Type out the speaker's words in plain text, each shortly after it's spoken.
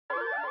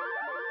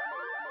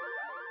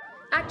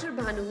Actor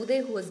Bhanu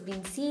Uday, who has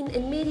been seen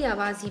in Meri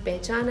Awaaz Hi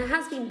Pehchana,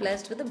 has been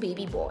blessed with a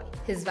baby boy.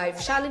 His wife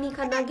Shalini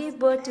Khanna gave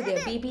birth to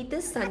their baby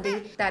this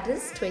Sunday, that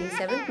is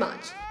 27th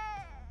March.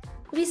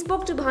 We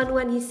spoke to Bhanu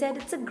and he said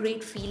it's a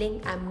great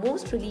feeling. I'm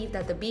most relieved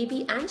that the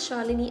baby and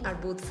Shalini are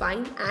both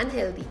fine and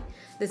healthy.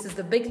 This is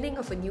the beginning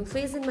of a new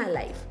phase in my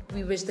life.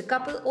 We wish the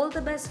couple all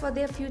the best for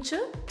their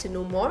future. To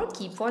know more,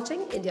 keep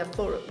watching India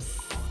Forums.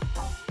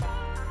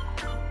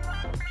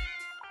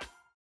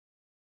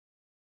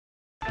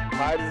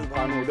 Hi, this is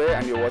Bhanu Uday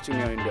and you're watching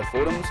me on India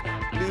Forums.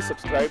 Please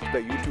subscribe to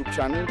the YouTube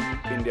channel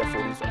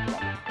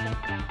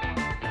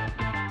indiaforums.com.